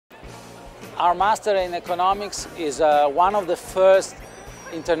Our Master in Economics is one of the first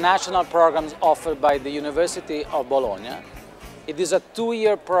international programs offered by the University of Bologna. It is a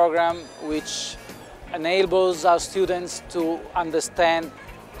two-year program which enables our students to understand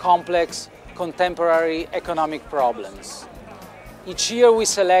complex contemporary economic problems. Each year we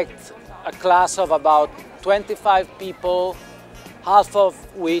select a class of about 25 people, half of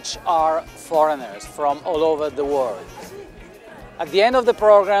which are foreigners from all over the world. At the end of the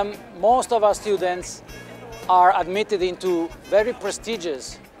program, most of our students are admitted into very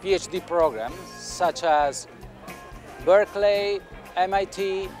prestigious PhD programs such as Berkeley,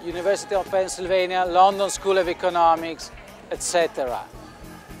 MIT, University of Pennsylvania, London School of Economics, etc.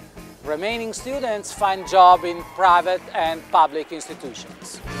 Remaining students find jobs in private and public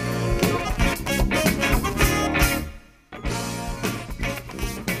institutions.